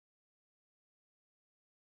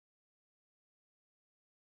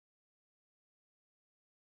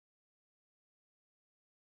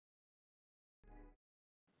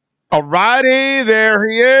All righty, there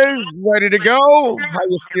he is, ready to go. How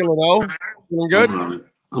you feeling, O? Feeling I'm good? all right.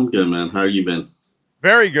 I'm good, man. How you been?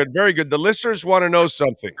 Very good, very good. The listeners want to know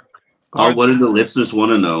something. Oh, Are what do the listeners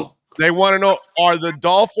want to know? they want to know, are the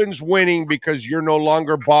Dolphins winning because you're no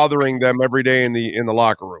longer bothering them every day in the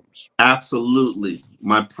locker rooms? Absolutely.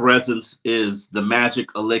 My presence is the magic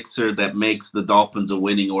elixir that makes the Dolphins a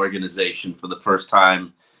winning organization for the first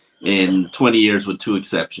time in 20 years with two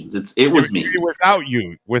exceptions. It was me.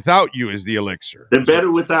 Without you is the elixir. They're Is what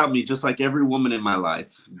better without me, just like every woman in my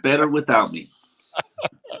life. Better without me.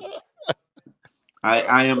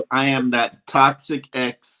 I am that toxic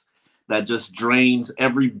ex that just drains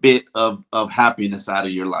every bit of happiness out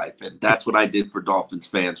of your life. And that's what I did for Dolphins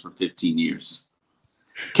fans for 15 years.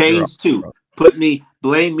 you're Canes too. up.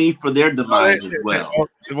 Blame me for their demise as well.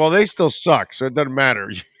 Well, they still suck, so it doesn't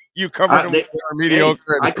matter. You covered them They, when they were hey,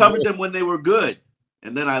 mediocre. I covered them when they were good,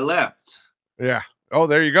 and then I left. Yeah. Oh,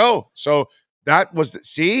 there you go. So that was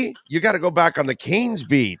see, you got to go back on the Canes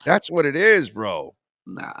beat. That's what it is, bro.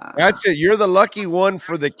 Nah. That's it. You're the lucky one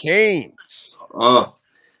for the Canes. Oh,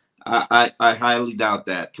 I highly doubt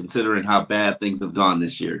that, considering how bad things have gone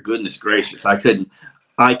this year. Goodness gracious, I couldn't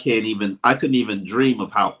even dream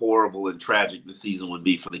of how horrible and tragic the season would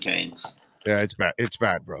be for the Canes. Yeah, it's bad. It's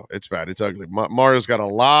bad, bro. It's bad. It's ugly. Mario's got a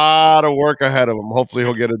lot of work ahead of him. Hopefully,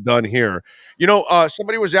 he'll get it done here.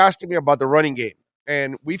 Somebody was asking me about the running game,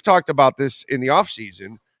 and we've talked about this in the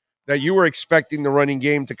offseason that you were expecting the running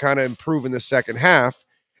game to kind of improve in the second half,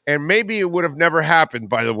 and maybe it would have never happened,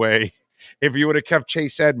 by the way, if you would have kept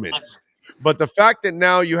Chase Edmonds. But the fact that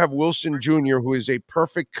now you have Wilson Jr., who is a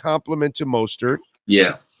perfect complement to Mostert,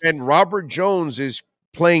 Yeah. and Robert Jones is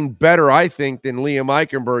playing better, I think, than Liam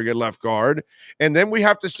Eichenberg at left guard. And then we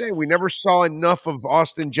have to say we never saw enough of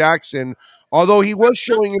Austin Jackson, although he was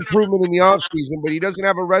showing improvement in the offseason, but he doesn't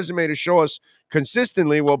have a resume to show us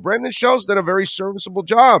consistently. Well, Brendan Shell's done a very serviceable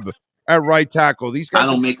job at right tackle. These I guys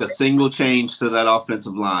don't make a single change to that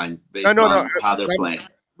offensive line based no. on how they're playing.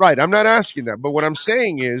 Right. I'm not asking that. But what I'm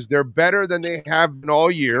saying is they're better than they have been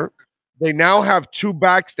all year. They now have two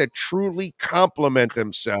backs that truly complement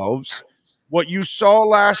themselves. What you saw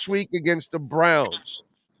last week against the Browns,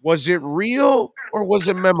 was it real or was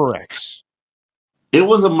it Memorex? It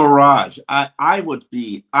was a mirage. I would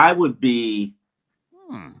be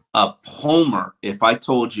Hmm. a homer if I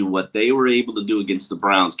told you what they were able to do against the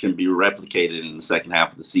Browns can be replicated in the second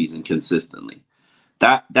half of the season consistently.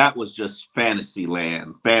 That was just fantasy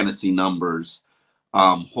land, fantasy numbers,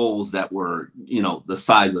 holes that were the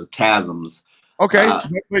size of chasms. Okay, Uh,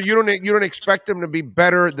 but you don't expect them to be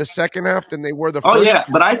better the second half than they were the oh first. yeah,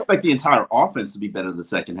 but I expect the entire offense to be better the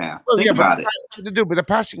second half. Well, Think yeah, but about it. the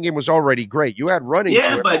passing game was already great. You had running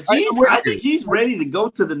Yeah, to it. but I'm with I think you. he's ready to go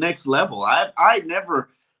to the next level. I never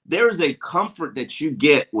there is a comfort that you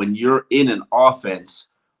get when you're in an offense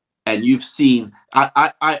and you've seen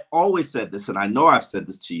I always said this, and I know I've said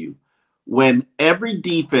this to you. When every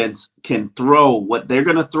defense can throw what they're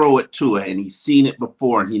gonna throw it to it, and he's seen it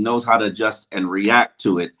before and he knows how to adjust and react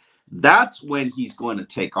to it, that's when he's going to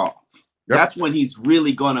take off. Yep. That's when he's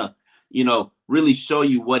really gonna, really show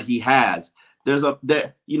you what he has.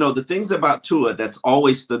 The things about Tua that's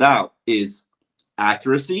always stood out is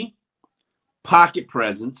accuracy, pocket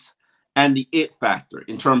presence, and the it factor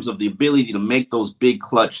in terms of the ability to make those big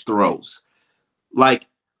clutch throws. Like,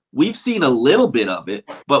 we've seen a little bit of it,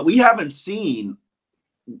 but we haven't seen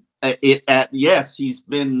it at, yes, he's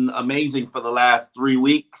been amazing for the last 3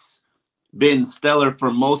 weeks, been stellar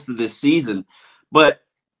for most of this season. But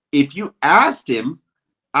if you asked him,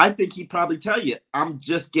 I think he'd probably tell you, I'm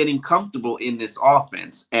just getting comfortable in this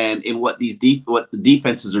offense and in what what the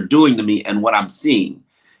defenses are doing to me and what I'm seeing.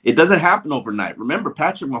 It doesn't happen overnight. Remember,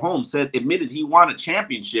 Patrick Mahomes admitted he won a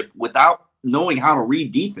championship without knowing how to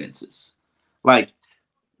read defenses. Like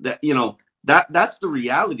that, that's the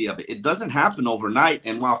reality of it. It doesn't happen overnight,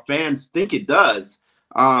 and while fans think it does,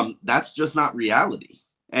 that's just not reality.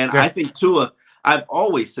 And Yeah. I think Tua, I've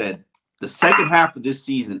always said the second half of this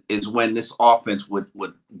season is when this offense would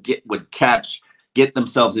get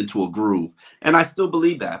themselves into a groove. And I still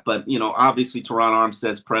believe that. But obviously Teron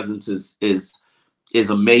Armstead's presence is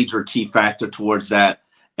a major key factor towards that.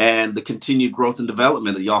 And the continued growth and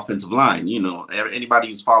development of the offensive line. Anybody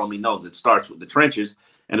who's following me knows it starts with the trenches.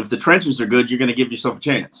 And if the trenches are good, you're going to give yourself a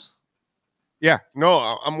chance. Yeah,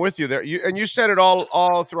 no, I'm with you there. You said it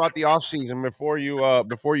all throughout the offseason before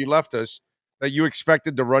you left us that you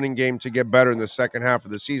expected the running game to get better in the second half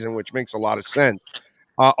of the season, which makes a lot of sense.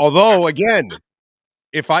 Although, again,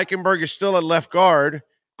 if Eichenberg is still at left guard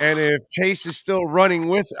and if Chase is still running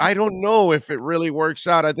with, I don't know if it really works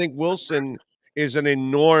out. I think Wilson is an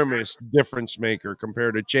enormous difference maker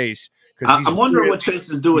compared to Chase because he's I'm wondering really, what Chase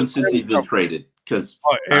is doing since he's been traded. Because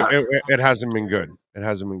it hasn't been good. It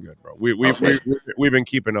hasn't been good, bro. We've been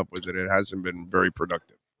keeping up with it. It hasn't been very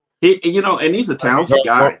productive. and he's a talented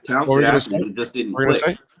guy, What were talented we gonna athlete. say? It just didn't We're gonna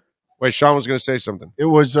click. say. Wait, Sean was going to say something. It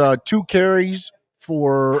was 2 carries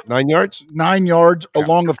for 9 yards? 9 yards,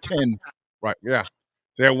 along of 10. Right. Yeah.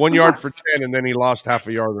 They had 1 yard for 10, and then he lost half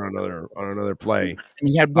a yard on another play. And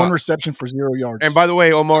he had 1 reception for 0 yards. And by the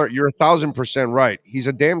way, Omar, you're 1,000% right. He's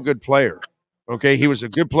a damn good player. Okay, he was a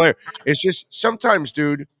good player. It's just sometimes,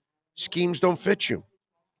 dude, schemes don't fit you.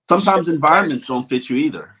 Sometimes environments don't fit you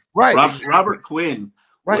either. Right. Robert Quinn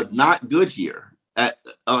was not good here.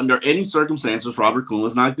 Under any circumstances, Robert Quinn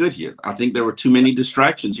was not good here. I think there were too many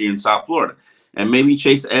distractions here in South Florida. And maybe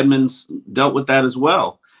Chase Edmonds dealt with that as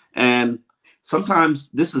well. And sometimes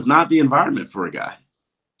this is not the environment for a guy.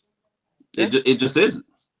 It just isn't.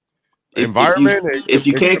 If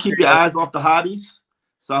you can't keep your eyes off the hotties,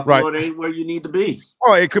 South Florida ain't where you need to be.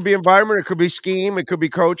 Oh, it could be environment, it could be scheme, it could be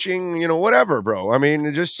coaching, whatever, bro. I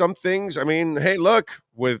mean, just some things. I mean, hey, look,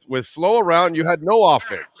 with Flo around, you had no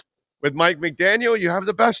offense. With Mike McDaniel, you have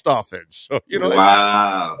the best offense. So,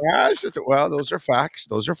 wow. It's just, those are facts.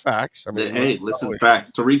 Those are facts. I mean, hey, listen,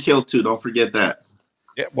 facts. Tariq Hill, too. Don't forget that.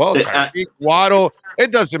 Yeah, well, Tyreek, Waddle,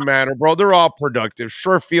 it doesn't matter, bro. They're all productive.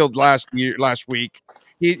 Sherfield last week.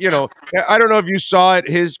 I don't know if you saw it.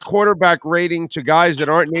 His quarterback rating to guys that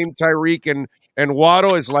aren't named Tyreek and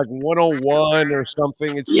Waddle is like 101 or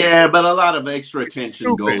something. But a lot of extra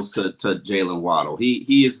attention goes to Jalen Waddle.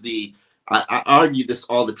 He is the. I argue this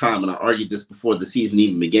all the time, and I argued this before the season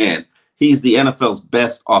even began. He's the NFL's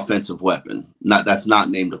best offensive weapon. That's not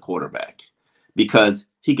named a quarterback, because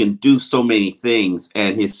he can do so many things,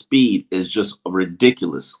 and his speed is just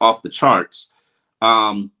ridiculous, off the charts.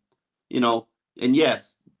 And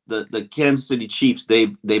yes, the Kansas City Chiefs,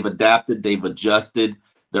 they've adapted, they've adjusted.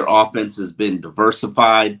 Their offense has been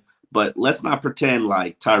diversified, but let's not pretend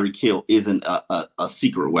like Tyreek Hill isn't a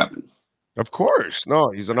secret weapon. Of course.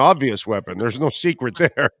 No, he's an obvious weapon. There's no secret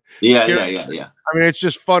there. Yeah. I mean, it's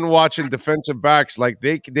just fun watching defensive backs. Like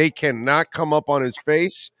they cannot come up on his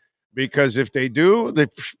face, because if they do,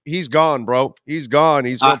 he's gone, bro. He's gone.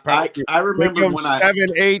 He's going I remember when 7,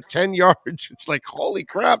 8, 10 yards. It's like, holy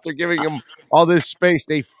crap, they're giving him all this space.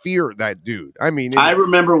 They fear that dude. I mean, I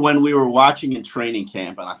remember when we were watching in training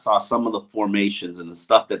camp, and I saw some of the formations and the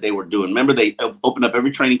stuff that they were doing. Remember, they opened up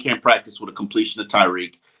every training camp practice with a completion of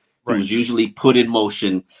Tyreek. He was usually put in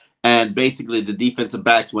motion, and basically the defensive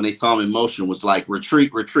backs, when they saw him in motion, was like,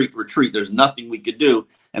 retreat, retreat, retreat. There's nothing we could do.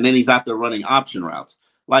 And then he's out there running option routes.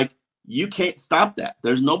 Like, you can't stop that.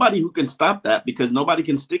 There's nobody who can stop that, because nobody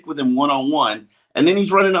can stick with him one-on-one. And then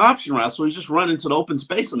he's running an option route, so he's just running to the open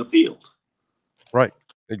space on the field. Right.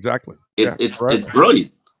 Exactly. It's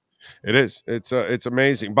brilliant. It is. It's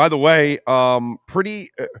amazing. By the way,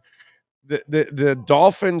 the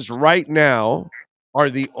Dolphins right now are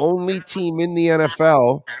the only team in the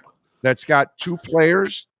NFL that's got 2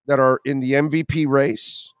 players that are in the MVP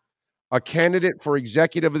race, a candidate for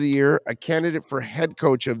executive of the year, a candidate for head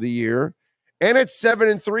coach of the year, and at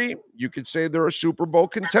 7-3, you could say they're a Super Bowl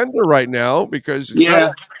contender right now, because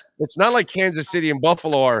it's not like Kansas City and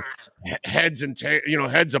Buffalo are heads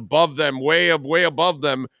above them, way above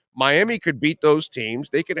them. Miami could beat those teams.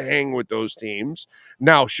 They could hang with those teams.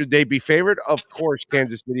 Now, should they be favored? Of course,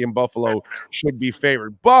 Kansas City and Buffalo should be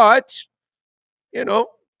favored. But,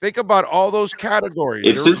 think about all those categories.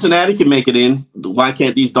 If Cincinnati can make it in, why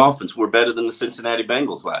can't these Dolphins? We're better than the Cincinnati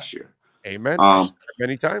Bengals last year. Amen.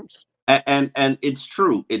 Many times. And it's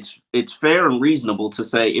true. It's fair and reasonable to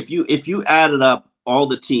say, if you added up all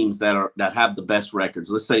the teams that have the best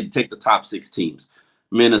records, let's say take the top 6 teams,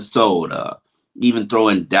 Minnesota, even throw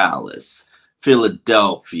in Dallas,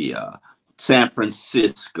 Philadelphia, San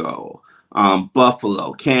Francisco,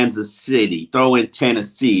 Buffalo, Kansas City, throw in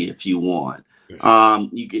Tennessee if you want.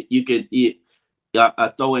 You could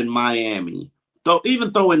throw in Miami, throw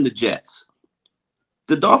in the Jets.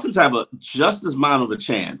 The Dolphins have just as amount of a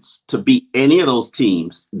chance to beat any of those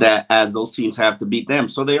teams as those teams have to beat them.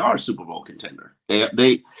 So they are a Super Bowl contender.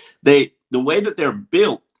 The way that they're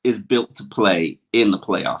built is built to play in the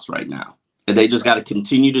playoffs right now. And they just got to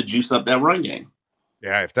continue to juice up that run game.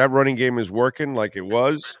 Yeah, if that running game is working like it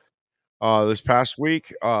was this past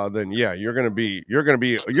week, then yeah, you're gonna be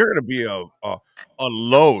a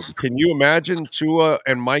load. Can you imagine Tua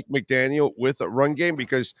and Mike McDaniel with a run game?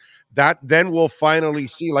 Because that then we'll finally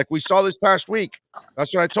see, like we saw this past week.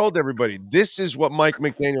 That's what I told everybody. This is what Mike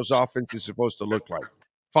McDaniel's offense is supposed to look like.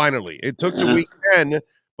 Finally, it took to week 10,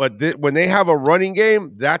 But when they have a running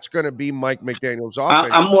game, that's going to be Mike McDaniel's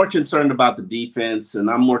offense. I'm more concerned about the defense, and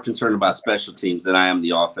I'm more concerned about special teams than I am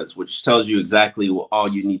the offense, which tells you exactly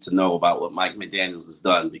all you need to know about what Mike McDaniels has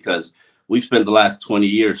done, because we've spent the last 20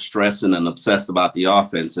 years stressing and obsessed about the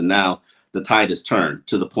offense, and now the tide has turned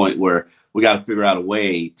to the point where we got to figure out a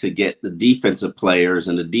way to get the defensive players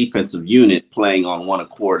and the defensive unit playing on one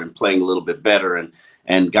accord and playing a little bit better,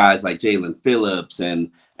 and guys like Jalen Phillips and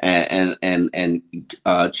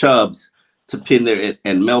Chubbs to pin their,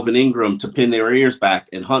 and Melvin Ingram to pin their ears back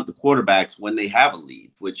and hunt the quarterbacks when they have a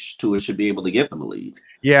lead, which Tua should be able to get them a lead.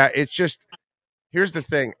 Yeah, it's just, here's the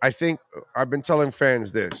thing. I think I've been telling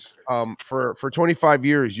fans this. For 25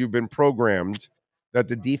 years, you've been programmed that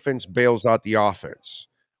the defense bails out the offense.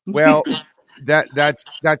 Well,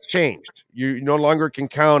 that's changed. You no longer can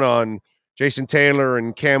count on Jason Taylor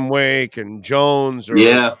and Cam Wake and Jones or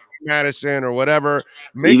Madison or whatever.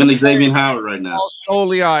 Even Xavier Howard right now.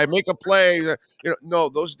 Solely make a play. No,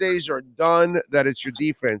 those days are done. That it's your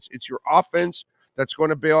defense. It's your offense that's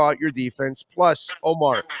going to bail out your defense. Plus,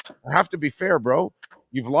 Omar, I have to be fair, bro.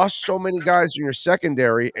 You've lost so many guys in your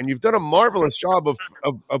secondary, and you've done a marvelous job of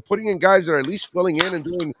putting in guys that are at least filling in and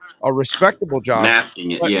doing a respectable job.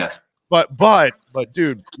 Masking it, But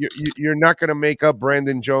dude, you're not going to make up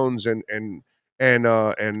Brandon Jones and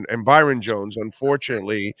Byron Jones,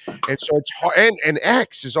 unfortunately. And so it's hard. And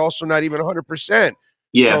X is also not even 100%.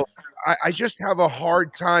 Yeah. So I just have a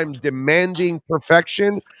hard time demanding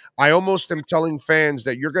perfection. I almost am telling fans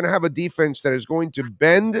that you're going to have a defense that is going to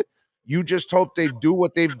bend. You just hope they do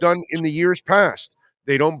what they've done in the years past.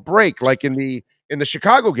 They don't break like in the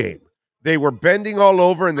Chicago game. They were bending all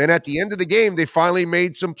over, and then at the end of the game, they finally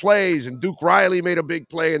made some plays, and Duke Riley made a big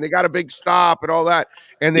play, and they got a big stop and all that,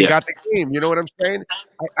 and they got the game. You know what I'm saying?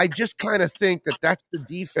 I just kind of think that that's the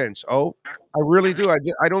defense. Oh, I really do. I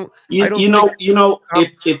don't.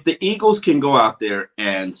 If the Eagles can go out there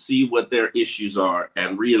and see what their issues are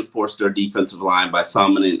and reinforce their defensive line by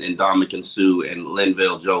summoning and Ndamukong Suh and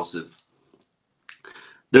Linval Joseph,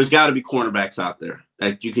 there's got to be cornerbacks out there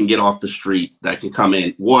that you can get off the street that can come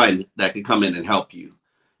in. One that can come in and help you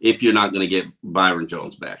if you're not going to get Byron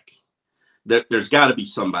Jones back. There's got to be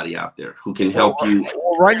somebody out there who can help you.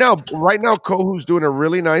 Well, right now, Kohu's doing a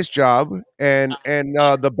really nice job, and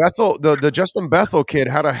the Justin Bethel kid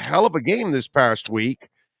had a hell of a game this past week.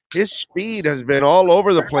 His speed has been all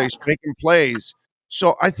over the place, making plays.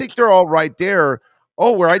 So I think they're all right there.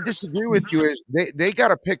 Oh, where I disagree with you is they got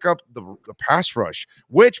to pick up the pass rush,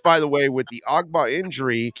 which, by the way, with the Agba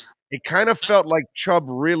injury, it kind of felt like Chubb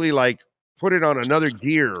really put it on another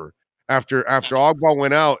gear after Agba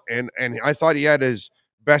went out, and I thought he had his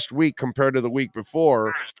best week compared to the week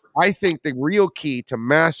before. I think the real key to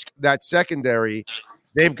mask that secondary,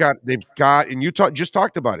 they've got, and you just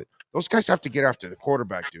talked about it. Those guys have to get after the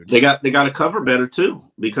quarterback, dude. They got to cover better too,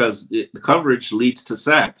 because the coverage leads to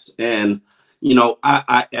sacks. And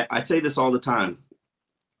I say this all the time.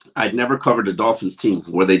 I'd never covered a Dolphins team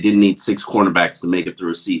where they didn't need 6 cornerbacks to make it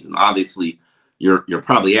through a season. Obviously, you're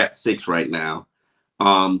probably at 6 right now.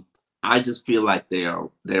 I just feel like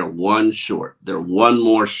they're one short. They're one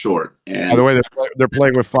more short. And by the way, they're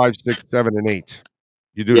playing with 5, 6, 7, and 8.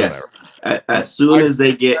 You do know that. As soon as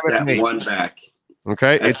they get that one back.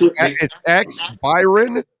 Okay, it's X,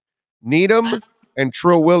 Byron, Needham, and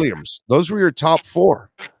Trill Williams. Those were your top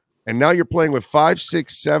 4. And now you're playing with 5,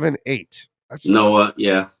 6, 7, 8. That's Noah,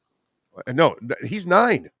 No, he's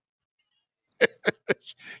 9.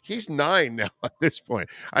 He's 9 now at this point.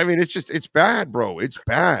 I mean, it's bad, bro. It's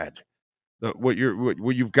bad. What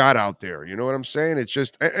you've got out there. You know what I'm saying? It's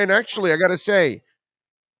just, and actually, I got to say,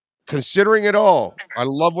 considering it all, I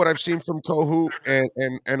love what I've seen from Kohu,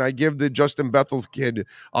 and I give the Justin Bethel kid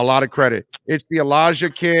a lot of credit. It's the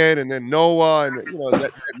Elijah kid, and then Noah, and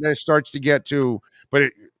that then it starts to get to, but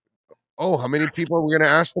how many people are we going to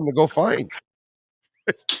ask them to go find?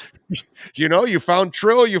 You found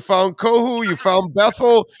Trill, you found Kohu, you found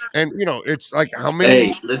Bethel, and it's like how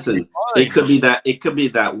many? Hey, listen, it could be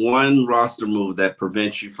that one roster move that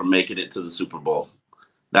prevents you from making it to the Super Bowl.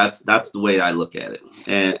 That's the way I look at it.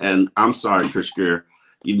 And I'm sorry, Chris Greer,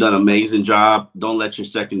 you've done an amazing job. Don't let your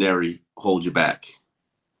secondary hold you back.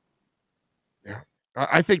 Yeah,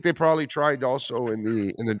 I think they probably tried also in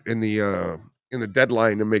the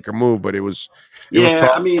deadline to make a move, but it was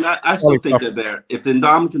I still think that if the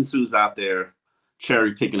Ndamukong Suh's out there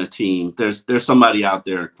cherry picking a team, there's somebody out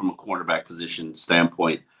there from a cornerback position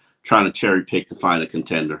standpoint trying to cherry pick to find a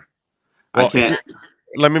contender. Well, I can't.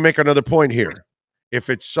 Let me make another point here. If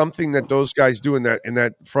it's something that those guys do in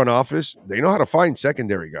that front office, they know how to find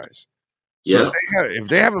secondary guys. So Yeah, if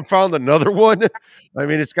they haven't found another one, I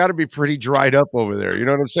mean, it's got to be pretty dried up over there. You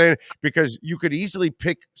know what I'm saying? Because you could easily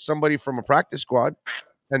pick somebody from a practice squad,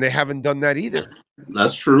 and they haven't done that either.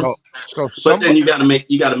 that's true. So But then somebody, you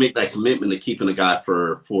got to make that commitment to keeping a guy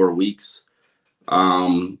for 4 weeks.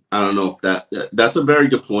 I don't know if that's a very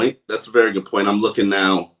good point. That's a very good point. I'm looking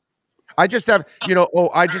now. I just have,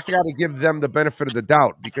 I just got to give them the benefit of the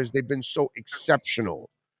doubt because they've been so exceptional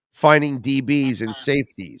finding DBs and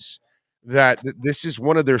safeties that this is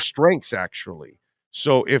one of their strengths, actually.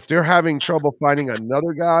 So if they're having trouble finding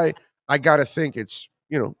another guy, I got to think it's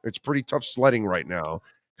pretty tough sledding right now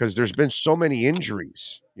because there's been so many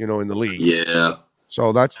injuries, in the league. Yeah.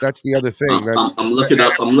 So that's the other thing. I'm looking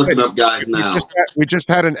up. I'm looking up guys now. We just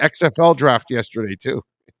had an XFL draft yesterday too.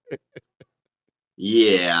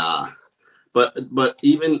 Yeah. But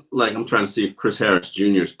even like I'm trying to see if Chris Harris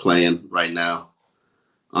Jr. is playing right now.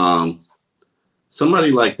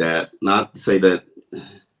 Somebody like that. Not to say that.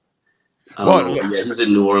 I don't know. Yeah, he's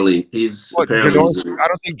in New Orleans. Apparently. I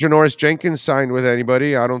don't think Janoris Jenkins signed with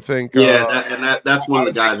anybody. I don't think. Yeah, that's one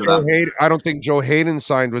of the guys I don't think Joe Hayden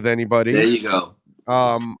signed with anybody. There you go.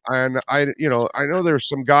 And I know there's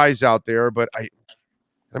some guys out there, but I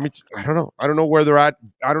don't know. I don't know where they're at.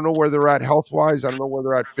 I don't know where they're at health wise. I don't know where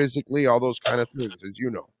they're at physically. All those kind of things, as you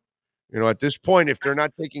know. At this point, if they're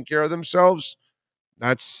not taking care of themselves,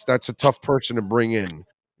 that's a tough person to bring in.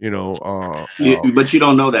 But you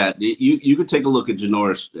don't know that. You could take a look at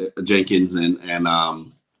Janoris Jenkins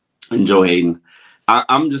and Joe Hayden.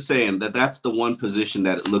 I'm just saying that's the one position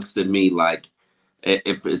that it looks to me like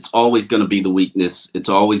if it's always going to be the weakness, it's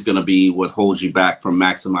always going to be what holds you back from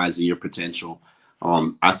maximizing your potential.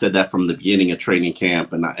 I said that from the beginning of training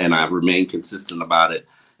camp, and I remain consistent about it.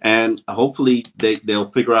 And hopefully they'll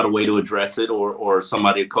figure out a way to address it, or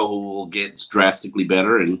somebody at Koho will get drastically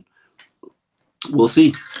better, and we'll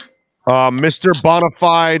see. Mr.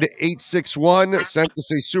 Bonafide 861 sent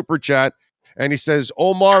us a super chat, and he says,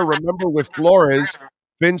 Omar, remember with Flores,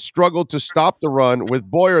 Finn struggled to stop the run. With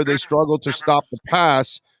Boyer, they struggled to stop the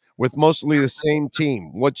pass with mostly the same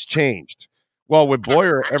team. What's changed? Well, with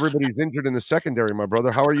Boyer, everybody's injured in the secondary, my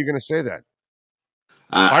brother. How are you going to say that?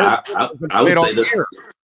 I would say this.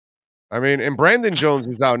 I mean, and Brandon Jones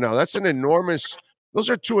is out now. Those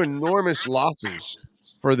are two enormous losses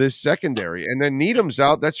for this secondary. And then Needham's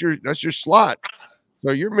out. That's your slot.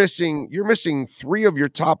 So you're missing three of your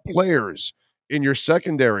top players in your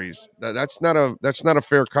secondaries. That's not a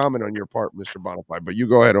fair comment on your part, Mr. Bonafide. But you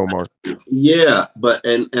go ahead, Omar. Yeah, but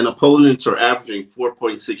and opponents are averaging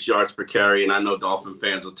 4.6 yards per carry, and I know Dolphin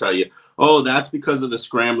fans will tell you, "Oh, that's because of the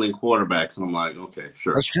scrambling quarterbacks." And I'm like, okay,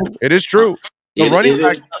 sure. That's true. It is true. The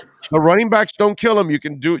running backs don't kill them. You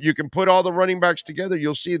can put all the running backs together.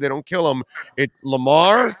 You'll see they don't kill them. It's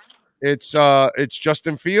Lamar. It's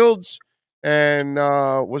Justin Fields. And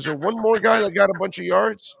was there one more guy that got a bunch of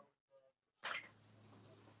yards?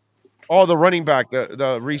 Oh, the running back, the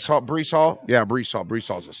Brees Hall. Yeah, Brees Hall. Brees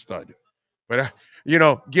Hall's a stud. But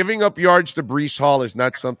giving up yards to Brees Hall is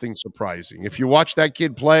not something surprising. If you watch that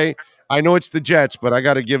kid play, I know it's the Jets, but I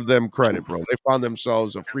got to give them credit, bro. They found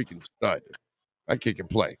themselves a freaking stud. That kid can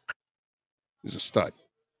play. He's a stud.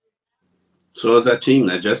 So is that team,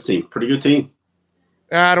 that Jets team. Pretty good team.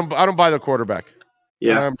 I don't buy the quarterback.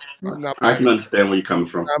 Yeah, I can understand where you're coming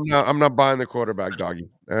from. I'm not buying the quarterback, doggy.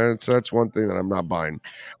 That's one thing that I'm not buying.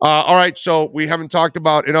 All right, so we haven't talked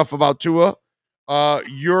enough about Tua.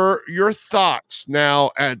 Your thoughts now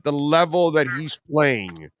at the level that he's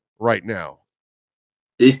playing right now.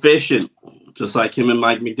 Efficient, just like him and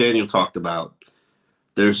Mike McDaniel talked about.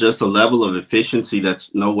 There's just a level of efficiency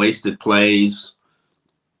that's no wasted plays,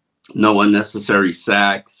 no unnecessary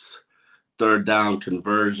sacks, third down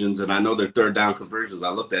conversions. And I know they're third down conversions. I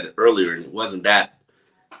looked at it earlier, and it wasn't that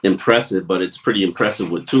impressive, but it's pretty impressive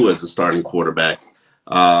with Tua as a starting quarterback.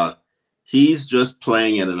 He's just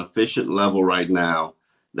playing at an efficient level right now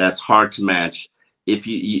that's hard to match. If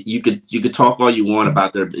you could talk all you want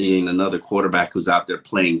about there being another quarterback who's out there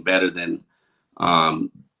playing better than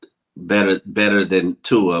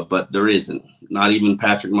Tua, but there isn't. Not even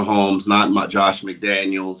Patrick Mahomes, not Josh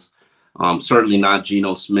McDaniels, certainly not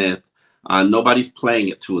Geno Smith. Nobody's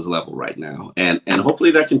playing at Tua's level right now, and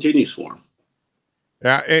hopefully that continues for him.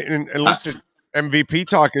 Yeah, and listen, MVP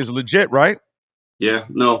talk is legit, right? Yeah,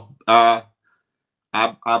 no.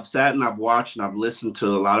 I've sat and I've watched and I've listened to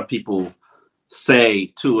a lot of people say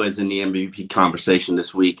Tua's in the MVP conversation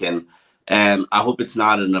this week, and I hope it's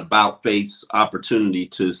not an about face opportunity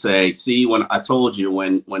to say, see, when I told you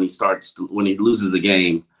when he loses a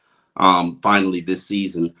game, finally this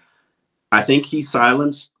season. I think he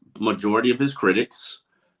silenced majority of his critics.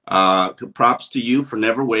 Props to you for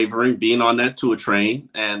never wavering, being on that Tua train,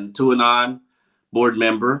 and Tuanon board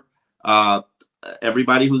member.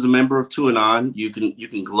 Everybody who's a member of Tuanon, you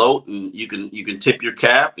can gloat and you can tip your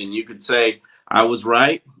cap and you can say I was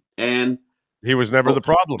right. And he was never the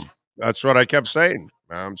problem. That's what I kept saying.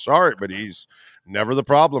 I'm sorry, but he's never the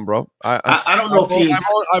problem, bro. I don't know if he's.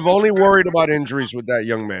 I've only worried about injuries with that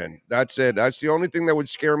young man. That's it. That's the only thing that would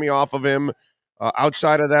scare me off of him.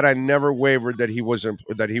 Outside of that, I never wavered that he was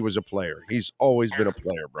a player. He's always been a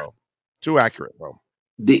player, bro. Too accurate, bro.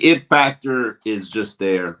 The it factor is just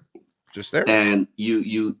there. Just there. And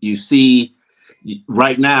you see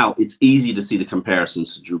right now, it's easy to see the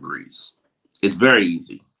comparisons to Drew Brees. It's very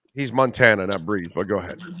easy. He's Montana, not Brees, but go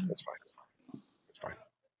ahead. That's fine. That's fine.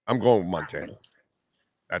 I'm going with Montana.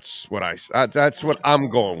 That's what I'm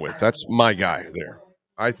going with. That's my guy there.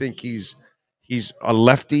 I think he's a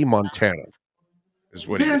lefty Montana. Is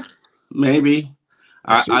what he is. Maybe.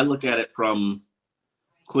 I look at it from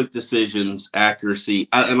quick decisions, accuracy,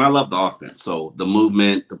 and I love the offense. So the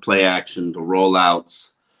movement, the play action, the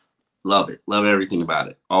rollouts, love it. Love everything about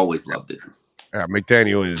it. Always loved it. Yeah,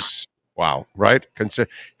 McDaniel is wow, right?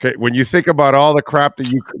 When you think about all the crap that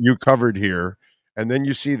you covered here, and then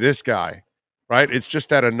you see this guy, right? It's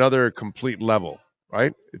just at another complete level,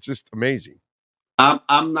 right? It's just amazing.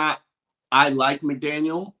 I'm not. I like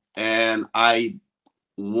McDaniel, and I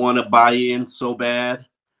want to buy in so bad.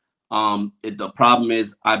 The problem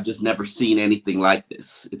is I've just never seen anything like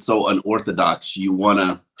this. It's so unorthodox. You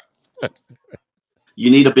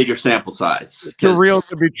need a bigger sample size. It's too real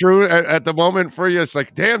to be true at the moment for you. It's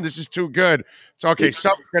like, damn, this is too good. It's okay.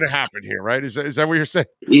 Something's gonna happen here, right? Is that what you're saying?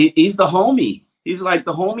 He's the homie. He's like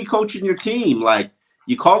the homie coaching your team. Like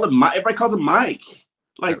you call him, everybody calls him Mike.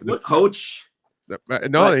 Like what coach?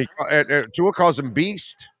 No, Tua calls him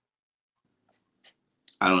Beast.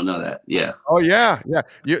 I don't know that. Yeah. Oh yeah.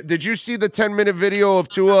 Did you see the 10-minute video of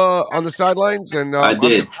Tua on the sidelines? And I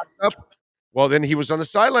did. Well, then he was on the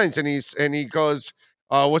sidelines, and he goes,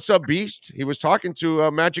 "What's up, Beast?" He was talking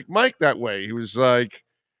to Magic Mike that way. He was like,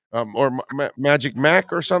 or Magic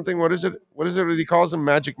Mac or something. What is it? What is it that he calls him?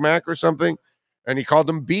 Magic Mac or something? And he called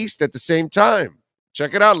him Beast at the same time.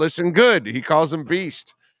 Check it out. Listen good. He calls him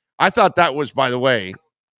Beast. I thought that was, by the way,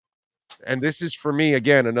 and this is for me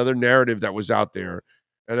again another narrative that was out there.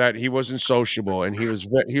 That he wasn't sociable, and he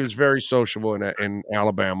was very sociable in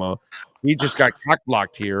Alabama. He just got cock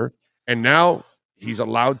blocked here, and now he's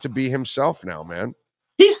allowed to be himself now, man.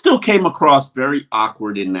 He still came across very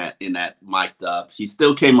awkward in that mic'd up. He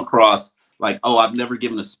still came across like, oh, I've never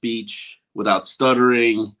given a speech without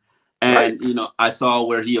stuttering. And right. I saw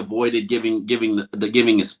where he avoided giving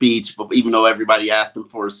a speech, but even though everybody asked him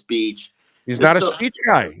for a speech. He's not a speech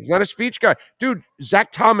guy. He's not a speech guy. Dude,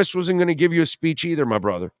 Zach Thomas wasn't going to give you a speech either, my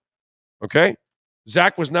brother. Okay?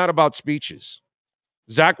 Zach was not about speeches.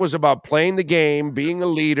 Zach was about playing the game, being a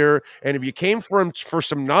leader, and if you came for him for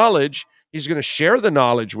some knowledge, he's going to share the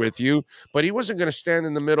knowledge with you, but he wasn't going to stand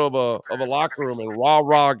in the middle of a locker room and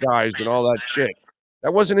rah guys and all that shit.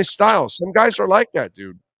 That wasn't his style. Some guys are like that,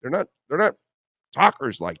 dude. They're not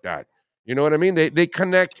talkers like that. You know what I mean? They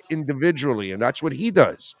connect individually, and that's what he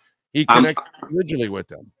does. He connects individually with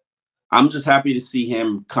them. I'm just happy to see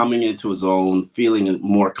him coming into his own, feeling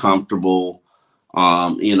more comfortable.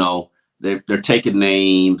 They're taking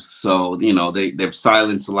names, so they've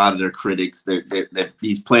silenced a lot of their critics.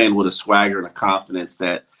 He's playing with a swagger and a confidence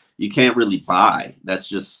that you can't really buy. That's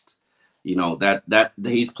just that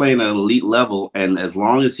he's playing at an elite level, and as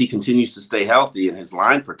long as he continues to stay healthy and his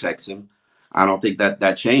line protects him, I don't think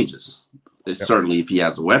that changes. Certainly if he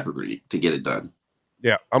has a weaponry to get it done.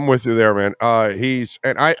 Yeah, I'm with you there, man.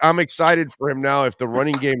 I'm excited for him now. If the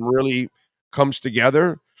running game really comes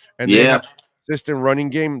together and they have a consistent running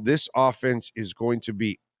game, this offense is going to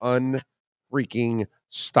be unfreaking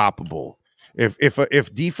stoppable.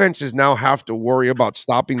 If defenses now have to worry about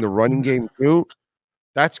stopping the running game too,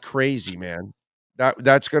 that's crazy, man.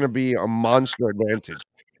 That's going to be a monster advantage.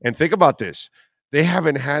 And think about this: they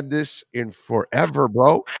haven't had this in forever,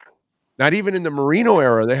 bro. Not even in the Marino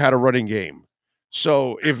era, they had a running game.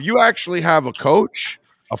 So if you actually have a coach,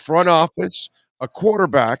 a front office, a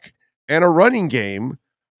quarterback, and a running game,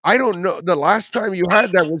 I don't know. The last time you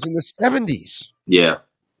had that was in the 70s. Yeah.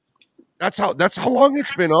 That's how long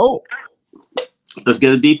it's been. Oh. Let's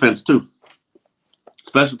get a defense too.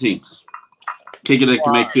 Special teams. Kicking it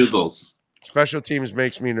to make field goals. Special teams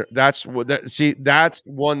makes me that's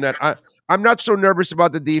one that I'm not so nervous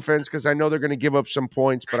about the defense because I know they're going to give up some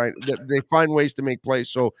points, but they find ways to make plays.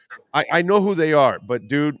 So I know who they are. But,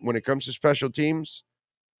 dude, when it comes to special teams,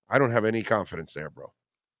 I don't have any confidence there, bro.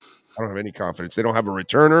 I don't have any confidence. They don't have a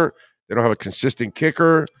returner. They don't have a consistent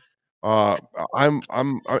kicker. And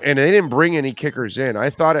they didn't bring any kickers in. I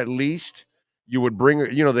thought at least you would bring,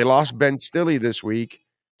 they lost Ben Stilley this week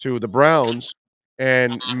to the Browns,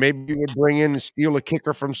 and maybe you would bring in and steal a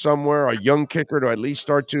kicker from somewhere, a young kicker, to at least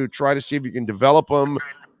start to try to see if you can develop them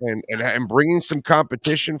and bring in some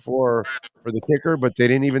competition for the kicker, but they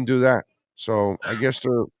didn't even do that. So I guess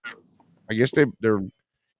they're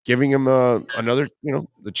giving him another,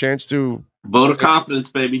 the chance to vote of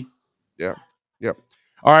confidence, baby. Yeah. Yep.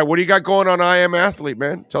 All right. What do you got going on I Am Athlete,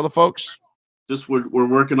 man? Tell the folks. Just we're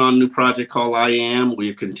working on a new project called I Am.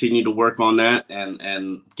 We continue to work on that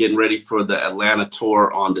and getting ready for the Atlanta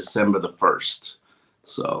tour on December the 1st.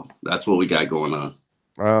 So that's what we got going on.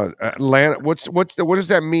 Atlanta. What does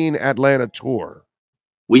that mean, Atlanta tour?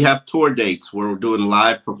 We have tour dates where we're doing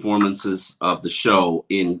live performances of the show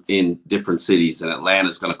in different cities, and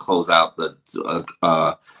Atlanta's going to close out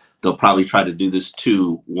they'll probably try to do this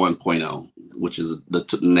 1.0, which is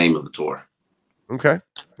the name of the tour. Okay.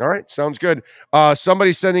 All right. Sounds good.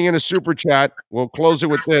 Somebody sending in a super chat. We'll close it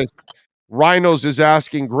with this. Rhinos is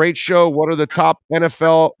asking, great show. What are the top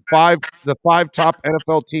five top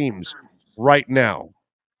NFL teams right now?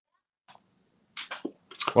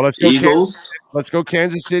 Well, let's go Eagles. Let's go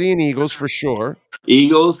Kansas City and Eagles for sure.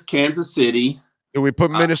 Eagles, Kansas City. Do we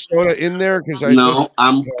put Minnesota in there? Because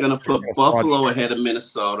I'm going to put Buffalo ahead of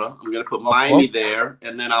Minnesota. I'm going to put Miami there,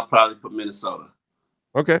 and then I'll probably put Minnesota.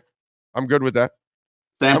 Okay. I'm good with that.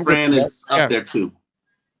 San Fran is up there too.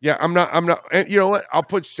 Yeah, I'm not. And you know what? I'll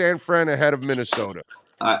put San Fran ahead of Minnesota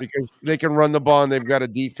because they can run the ball and they've got a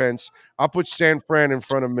defense. I'll put San Fran in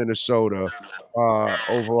front of Minnesota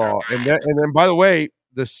overall. And then, by the way,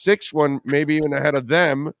 the sixth one, maybe even ahead of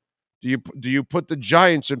them. Do you put the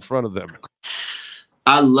Giants in front of them?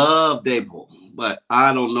 I love Dable, but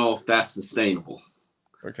I don't know if that's sustainable.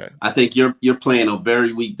 Okay. I think you're playing a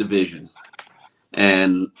very weak division,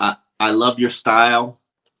 and I love your style.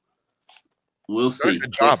 We'll see.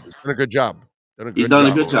 He's done a good job. He's done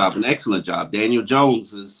a good job, an excellent job. Daniel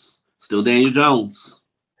Jones is still Daniel Jones.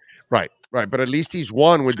 Right. But at least he's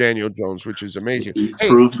won with Daniel Jones, which is amazing. He's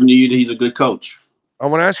proven to you that he's a good coach. I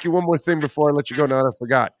want to ask you one more thing before I let you go. Now I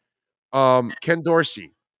forgot. Ken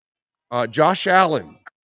Dorsey, Josh Allen,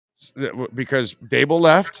 because Dable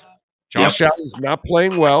left. Josh Allen's not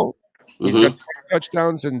playing well. He's got 10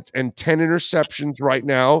 touchdowns and 10 interceptions right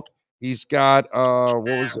now. He's got what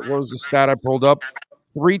was the stat I pulled up?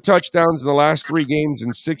 3 touchdowns in the last 3 games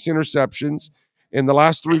and 6 interceptions. In the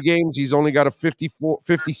last 3 games, he's only got a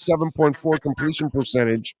 57.4 completion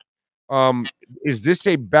percentage. Is this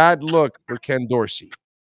a bad look for Ken Dorsey?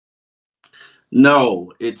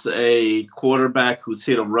 No, it's a quarterback who's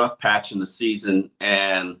hit a rough patch in the season,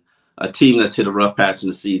 and a team that's hit a rough patch in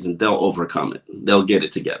the season, they'll overcome it. They'll get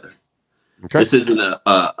it together. Okay. This isn't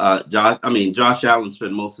Josh Allen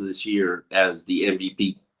spent most of this year as the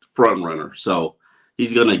MVP front runner, so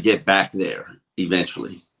he's going to get back there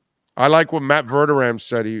eventually. I like what Matt Verderam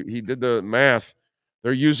said. He did the math.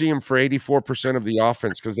 They're using him for 84% of the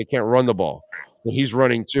offense because they can't run the ball. But he's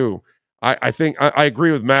running too. I think I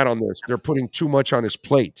agree with Matt on this. They're putting too much on his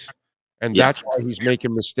plate, and that's why he's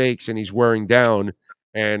making mistakes and he's wearing down,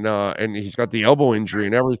 and he's got the elbow injury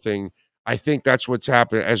and everything. I think that's what's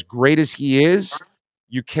happening. As great as he is,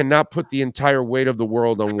 you cannot put the entire weight of the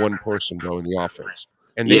world on one person, though, in the offense.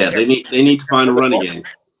 And they need to find a running game.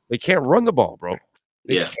 They can't run the ball, bro.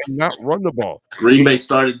 They cannot run the ball. Green Bay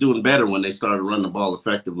started doing better when they started running the ball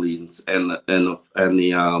effectively, and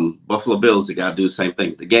the Buffalo Bills, they got to do the same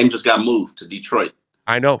thing. The game just got moved to Detroit.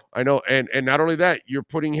 I know, and not only that, you're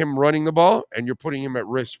putting him running the ball, and you're putting him at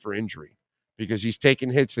risk for injury because he's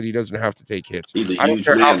taking hits that he doesn't have to take hits. He's a huge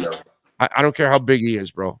man, though. I don't care how big he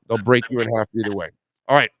is, bro. They'll break you in half either way.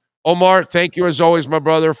 All right. Omar, thank you as always, my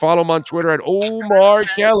brother. Follow him on Twitter at Omar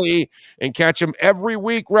Kelly and catch him every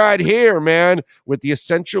week right here, man, with the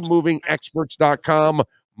EssentialMovingExperts.com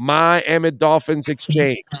Miami Dolphins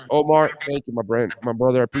Exchange. Omar, thank you, my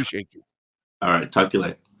brother. I appreciate you. All right. Talk to you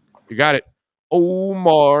later. You got it.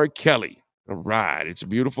 Omar Kelly. All right. It's a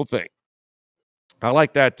beautiful thing. I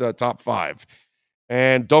like that top 5.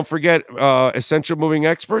 And don't forget, Essential Moving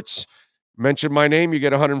Experts. Mention my name, you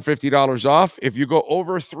get $150 off. If you go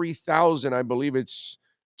over $3,000, I believe it's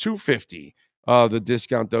 $250. The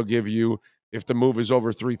discount they'll give you if the move is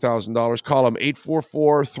over $3,000. Call them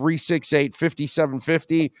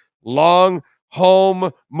 844-368-5750. Long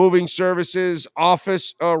home moving services,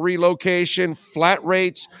 office relocation, flat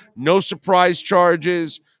rates, no surprise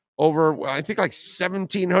charges. Over, I think, like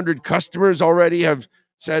 1,700 customers already have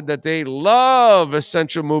said that they love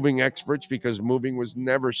Essential Moving Experts because moving was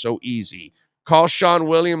never so easy. Call Sean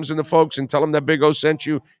Williams and the folks and tell them that Big O sent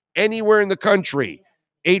you. anywhere in the country.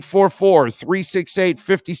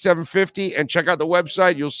 844-368-5750. And check out the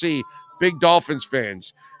website. You'll see big Dolphins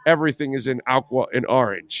fans. Everything is in aqua and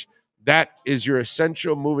orange. That is your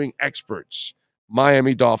essential moving experts.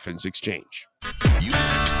 Miami Dolphins Exchange.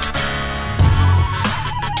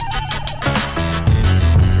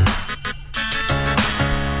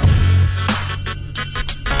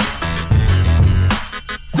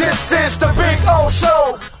 This is the Big O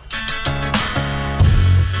Show.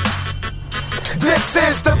 This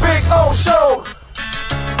is the Big O Show.